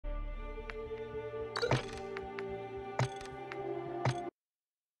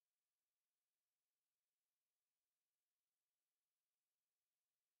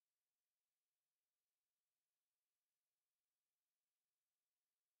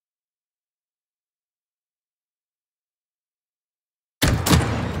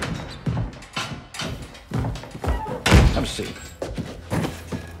see.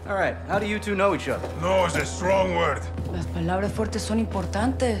 All right, how do you two know each other? No is a strong word. Las palabras fuertes son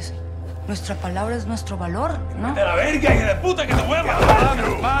importantes. Nuestra palabra es nuestro valor, ¿no? ¡De la verga, hija de puta, que te voy a matar!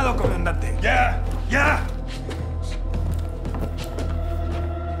 ¡Calmado, comandante! ¡Ya! ¡Ya!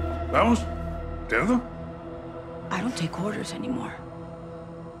 ¿Vamos? ¿Cerdo? I don't take orders anymore.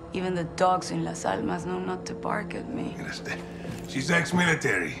 Even the dogs in Las Almas know not to bark at me. She's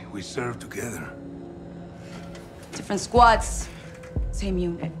ex-military. We served together. Different squads, same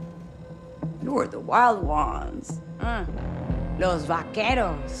unit. You were the wild ones. Los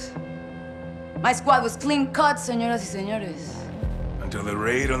vaqueros. My squad was clean cut, señoras y señores. Until the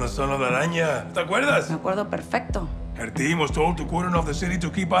raid on the Son of la Araña. ¿Te acuerdas? Me acuerdo perfecto. Her team was told to cordon off the city to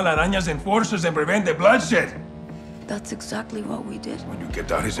keep all Araña's enforcers and prevent the bloodshed. That's exactly what we did. When you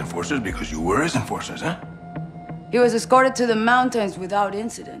kept out his enforcers because you were his enforcers, huh? He was escorted to the mountains without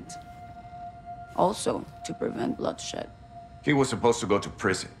incident. Also, to prevent bloodshed. He was supposed to go to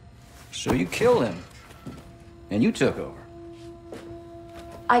prison. So you killed him, and you took over.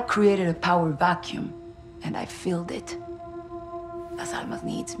 I created a power vacuum, and I filled it. Las Almas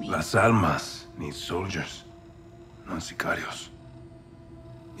needs me. Las Almas needs soldiers, not sicarios.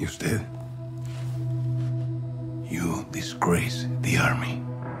 Y usted? You disgrace the army.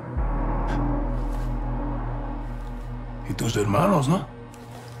 Y tus hermanos, ¿no?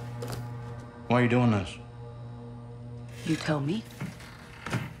 Why are you doing this? You tell me.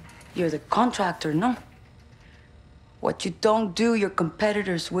 You're the contractor, no? What you don't do, your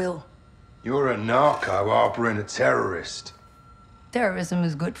competitors will. You're a narco harboring a terrorist. Terrorism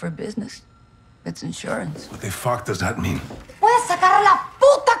is good for business. It's insurance. What the fuck does that mean? ¡Puedes sacar la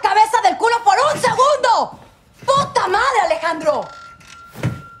puta cabeza del culo por un segundo! ¡Puta madre, Alejandro!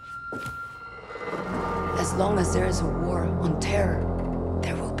 As long as there is a war on terror,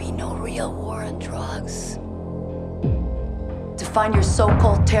 there will be no real war on drugs. To find your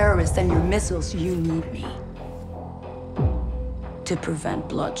so-called terrorists and your missiles, you need me. To prevent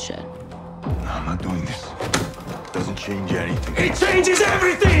bloodshed. No, I'm not doing this. Doesn't change anything. It changes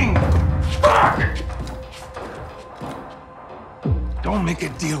everything! Fuck! Don't make a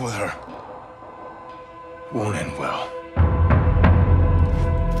deal with her. Won't end well.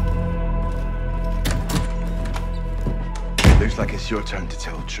 Looks like it's your turn to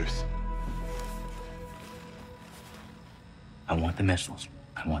tell the truth. I want the missiles,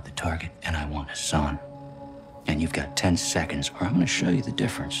 I want the target, and I want Hassan. And you've got 10 seconds, or I'm gonna show you the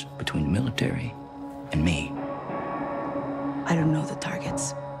difference between the military and me. I don't know the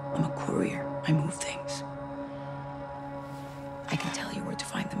targets. I'm a courier. I move things. I can tell you where to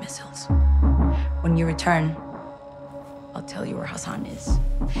find the missiles. When you return, I'll tell you where Hassan is.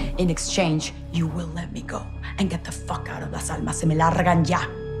 In exchange, you will let me go and get the fuck out of Las Almas. Se me largan ya.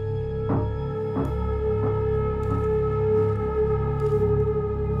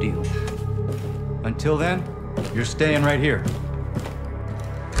 Deal. Until then, you're staying right here.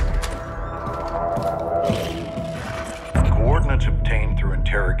 Coordinates obtained through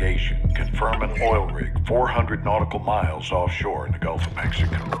interrogation confirm an oil rig 400 nautical miles offshore in the Gulf of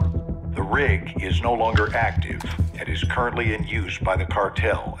Mexico. The rig is no longer active and is currently in use by the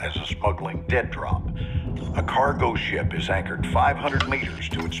cartel as a smuggling dead drop. A cargo ship is anchored 500 meters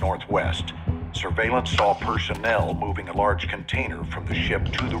to its northwest. Surveillance saw personnel moving a large container from the ship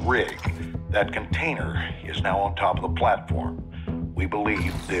to the rig. That container is now on top of the platform. We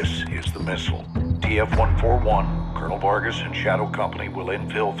believe this is the missile. TF-141, Colonel Vargas and Shadow Company will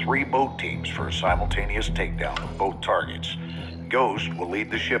infill 3 boat teams for a simultaneous takedown of both targets. Ghost will lead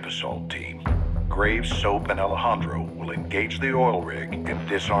the ship assault team. Graves, Soap, and Alejandro will engage the oil rig and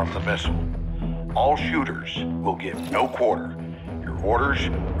disarm the missile. All shooters will give no quarter. Your orders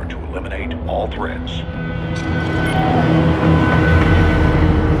are to eliminate all threats.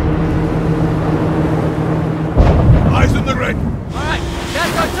 Eyes on the rig! Alright,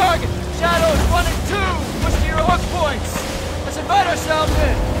 that's our target. Shadows 1 and 2. Push to your hook points. Let's invite ourselves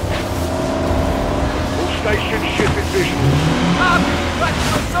in. All station ship in visual. Copy. Right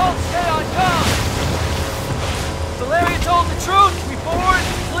to assault. Stay on comm. Valeria told the truth. We forward,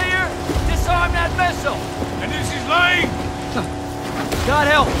 clear, disarm that missile. And this is lying? God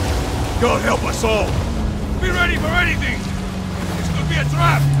help. God help us all! Be ready for anything! This could be a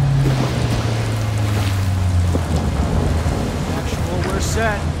trap! Actual, we're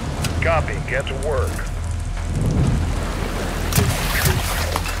set. Copy. Get to work.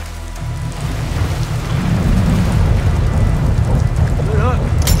 Good hook.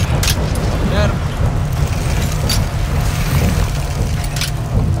 Get him.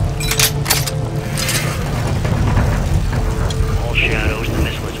 All Shadows, the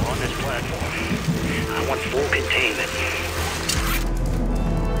missile is on this platform. I want full containment.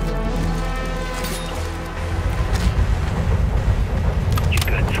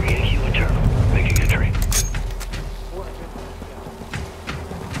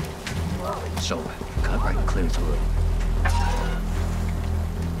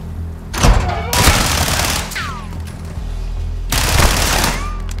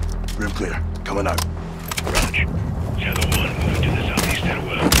 Real clear. Coming out. Roger. Shadow 1 moving to the southeast at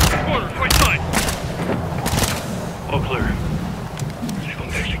well. Order, right side. All clear. Signal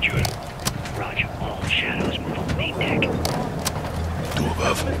execute. Roger. All shadows move on main deck. 2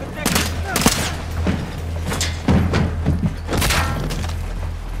 above.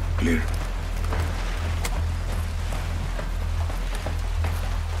 Clear.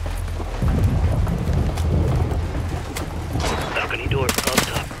 Balcony door up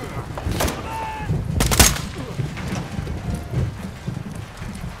top.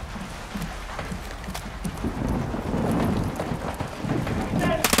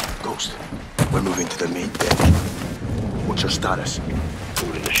 Ghost, we're moving to the main deck. What's your status?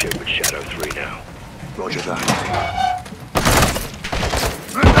 Moving the ship with Shadow 3 now. Roger that.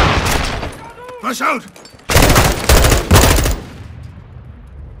 Flash out!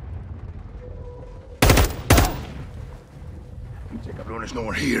 Take cabrones, no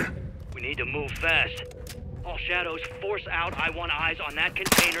one here. We need to move fast. All shadows, force out. I want eyes on that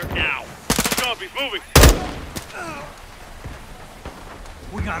container now. Stop, he's moving!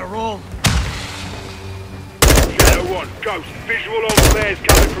 We gotta roll. Shadow 1, Ghost, visual on flares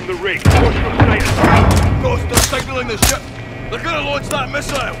coming from the rig. What's your status? Ghost, they're signaling the ship. They're gonna launch that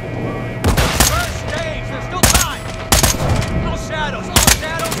missile. First stage, there's still time. All shadows,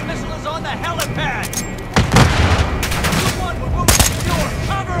 missile is on the helipad. Good one, we're moving secure.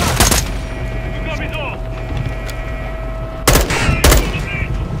 Cover us. You got me off!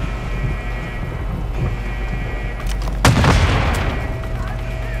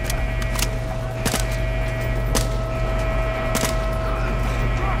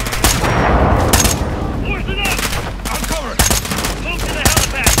 Listen up! I'm covered. Move to the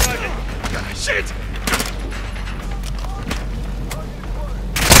helipad, Sergeant. Shit!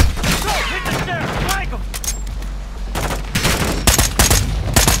 Go, hit the stairs, flank them.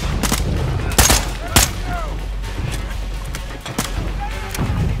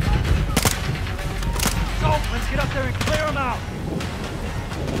 So, let's get up there and clear them out.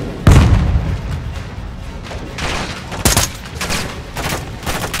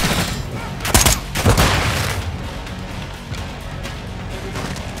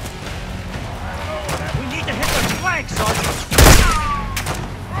 We need to hit the flank, Sergeant.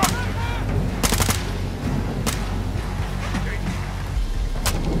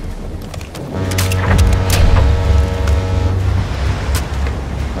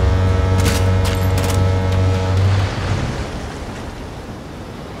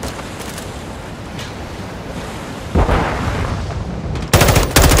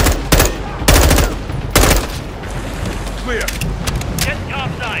 Clear. Get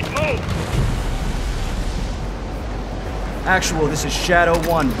topside, move! Actual, this is Shadow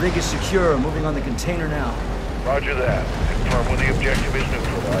 1. Rig is secure. Moving on the container now. Roger that. Confirm when the objective is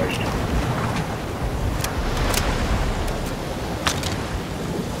neutralized.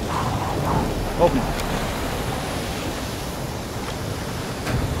 Open.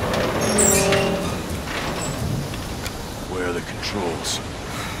 Where are the controls?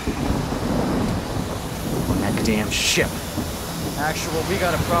 On that damn ship. Actual, we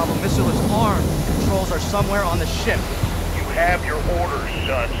got a problem. Missile is armed. Controls are somewhere on the ship. You have your orders,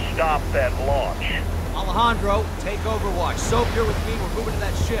 son. Stop that launch. Alejandro, take overwatch. Soap, you're with me. We're moving to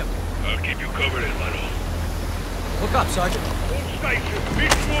that ship. I'll keep you covered, hermano. Look up, Sergeant. All stations,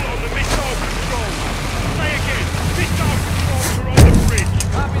 visual on the missile control. Say again, missile controls are on the bridge.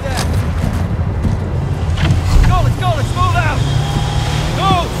 Copy that. Let's go, let's move out.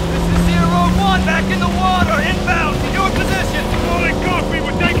 Ghost, this is 0-1, back in the water, inbound, to your position. Solid copy,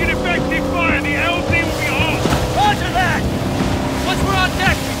 we're taking effective fire. The LZ will be on. Roger that. Once we're on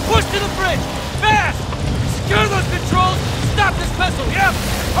deck, push to the bridge, fast. Secure those controls, stop this vessel, yep.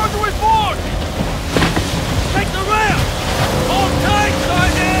 Hard way forward. Take the ramp. Hold tight,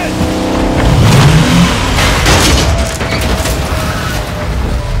 Sergeant.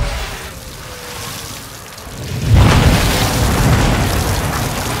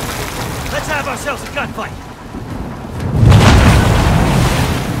 Let's have ourselves a gunfight.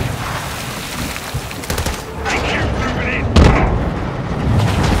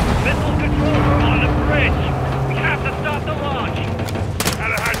 Missile controls are on the bridge. We have to stop the launch.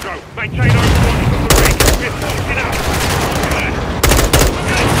 Alejandro, maintain our watch from the rig. We're forcing out. Good.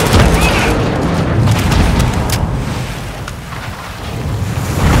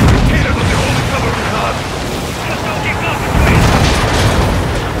 Cater with the only cover we have. Just don't keep nothing, please.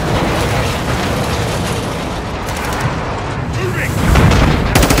 Moving.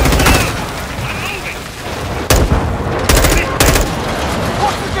 I'm moving.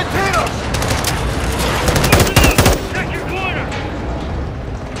 Watch the containers! Check your corner.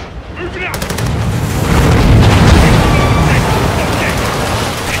 Moving up!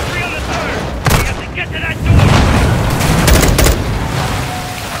 Entry on the third! We have to get to that door!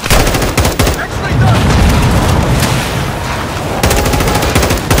 Actually done!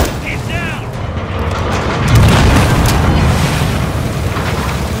 He's down!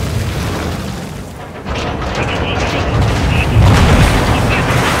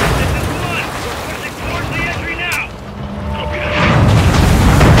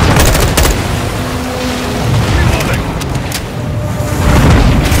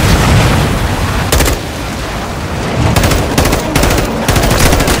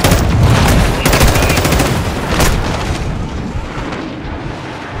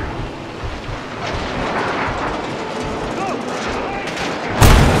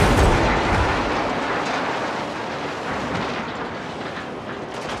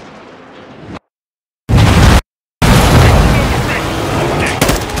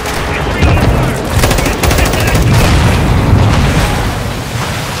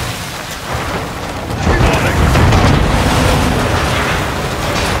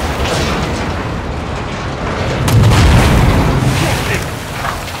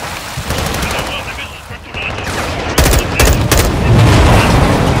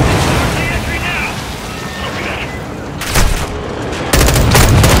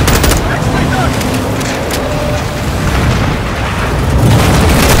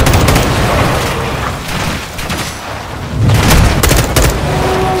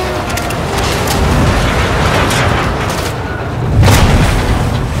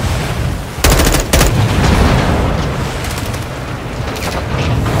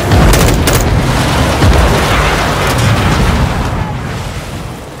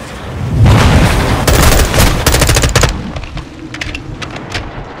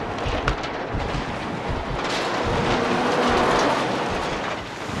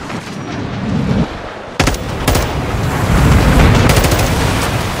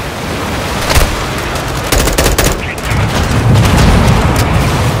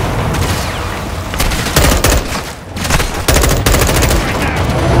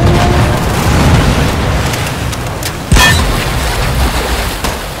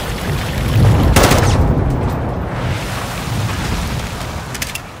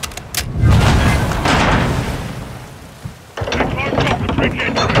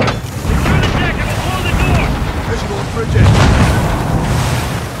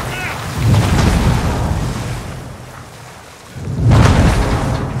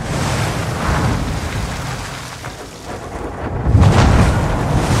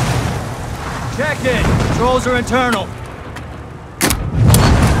 Check it. Controls are internal. All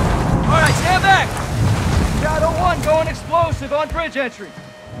right, stand back. Shadow 1 going explosive on bridge entry. 3,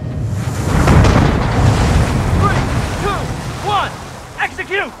 2, 1,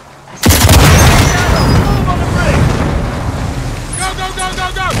 execute! Shadow, move on the bridge! Go, go, go, go,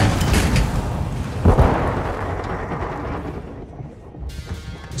 go!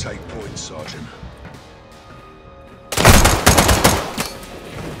 Take point, Sergeant.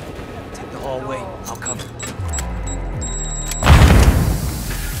 Take the hallway. I'll cover.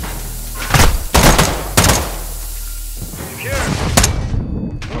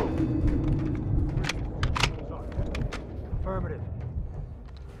 Affirmative.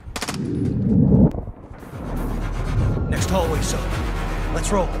 Next hallway, so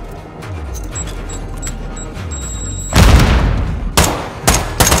let's roll.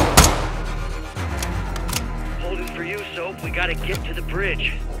 Holding for you, Soap. We gotta get to the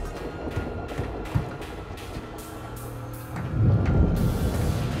bridge.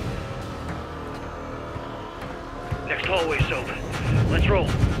 Next hallway, Soap. Let's roll.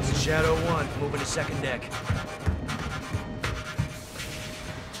 This is Shadow 1, moving to second deck.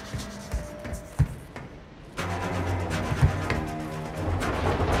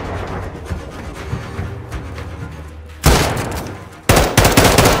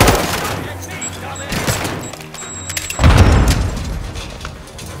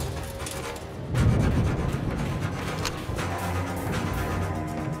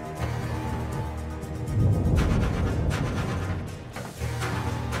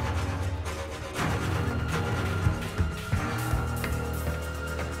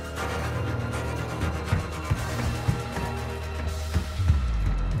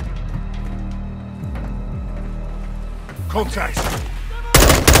 Contact!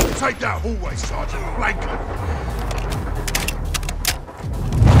 Take that hallway, Sergeant. Flank him.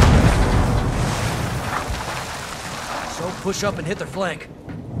 So push up and hit their flank.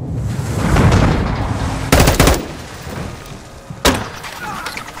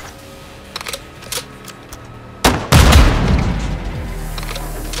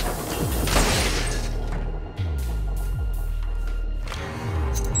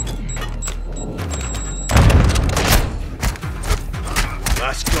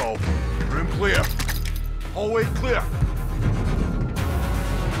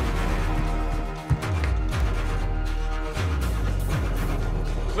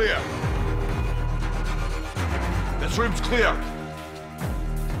 clear. This room's clear.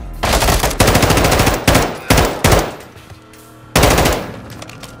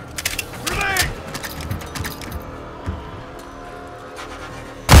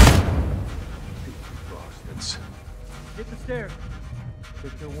 Get the stairs.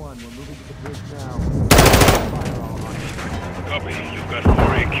 Victor 1, we're moving to the bridge now. Fire all on. Copy. You've got 4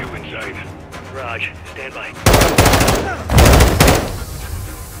 AQ inside. Raj, stand by.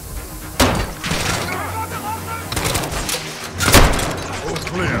 All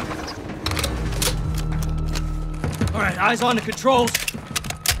clear. All right, eyes on the controls.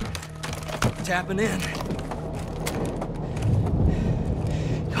 Tapping in.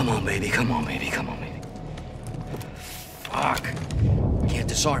 Come on, baby. Come on, baby. Come on, baby. Fuck. Can't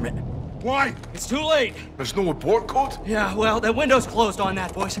disarm it. Why? It's too late. There's no report code? Yeah, well, that window's closed on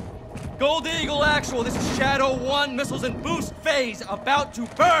that, boys. Gold Eagle Actual, this is Shadow 1, missiles in boost phase, about to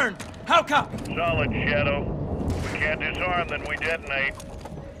burn. How copy? Solid, Shadow. We can't disarm, then we detonate.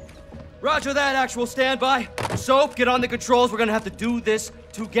 Roger that, Actual, standby. Soap, get on the controls. We're gonna have to do this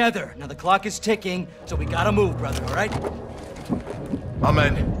together. Now, the clock is ticking, so we gotta move, brother, all right? I'm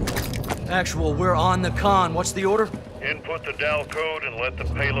in. Actual, we're on the con. What's the order? Input the DAL code and let the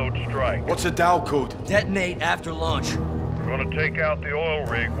payload strike. What's the DAL code? Detonate after launch. We're gonna take out the oil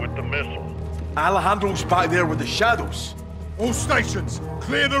rig with the missile. Alejandro's back there with the shadows. All stations,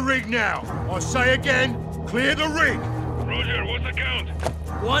 clear the rig now. I say again, clear the rig. Roger, what's the count?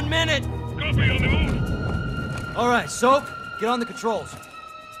 1 minute. Copy, on the move. All right, Soap, get on the controls.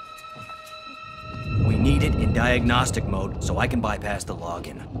 We need it in diagnostic mode so I can bypass the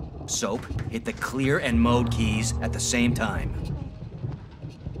login. Soap, hit the clear and mode keys at the same time.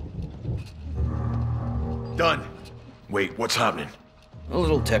 Done. Wait, what's happening? A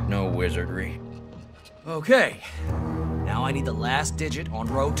little techno wizardry. Okay. Now I need the last digit on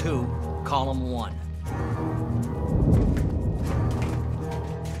row 2, column 1.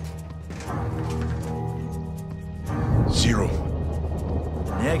 Zero.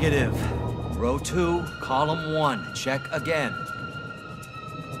 Negative. Row 2, column 1. Check again.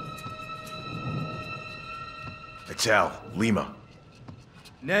 It's Al, Lima.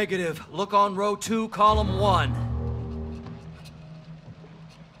 Negative. Look on row 2, column 1.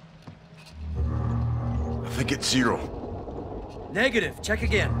 I think it's zero. Negative. Check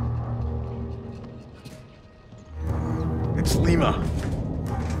again. It's Lima.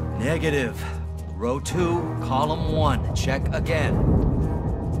 Negative. Row 2, column 1. Check again.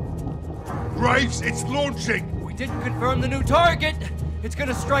 Graves, it's launching. We didn't confirm the new target. It's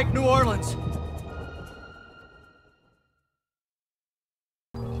gonna strike New Orleans.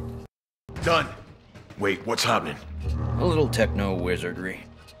 Done. Wait, what's happening? A little techno wizardry.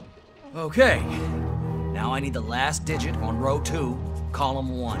 Okay. Now I need the last digit on row 2,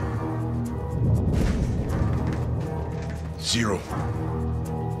 column 1. Zero.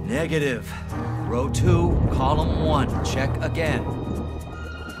 Negative. Row 2, column 1. Check again.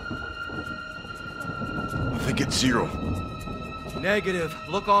 I think it's zero. Negative.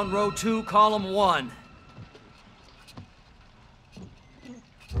 Look on row 2, column 1.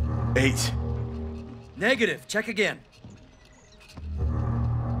 8. Negative. Check again.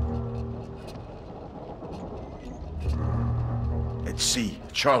 It's C,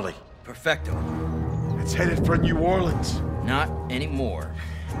 Charlie. Perfecto. It's headed for New Orleans. Not anymore.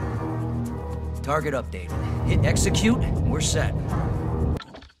 Target updated. Hit execute, we're set.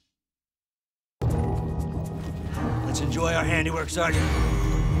 Let's enjoy our handiwork, Sergeant.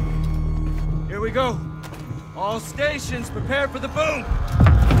 Here we go. All stations, prepare for the boom.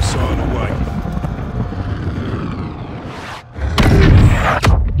 Sign away.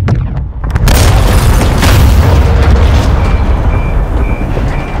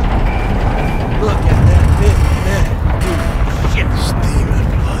 Look at that big shit. Steaming,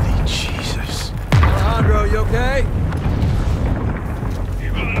 bloody Jesus. Alejandro, you okay?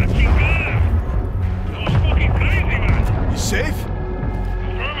 You safe?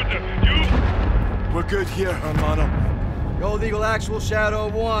 Affirmative. You? We're good here, hermano. Gold Eagle Actual Shadow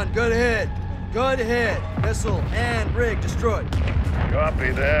 1. Good hit. Good hit. Missile and rig destroyed.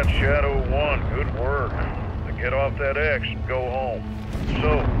 Copy that, Shadow 1. Good work. Now get off that X and go home.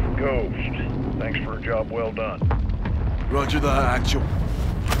 So, Ghost, thanks for a job well done. Roger that, Actual.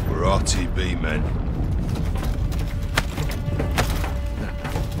 We're RTB, men.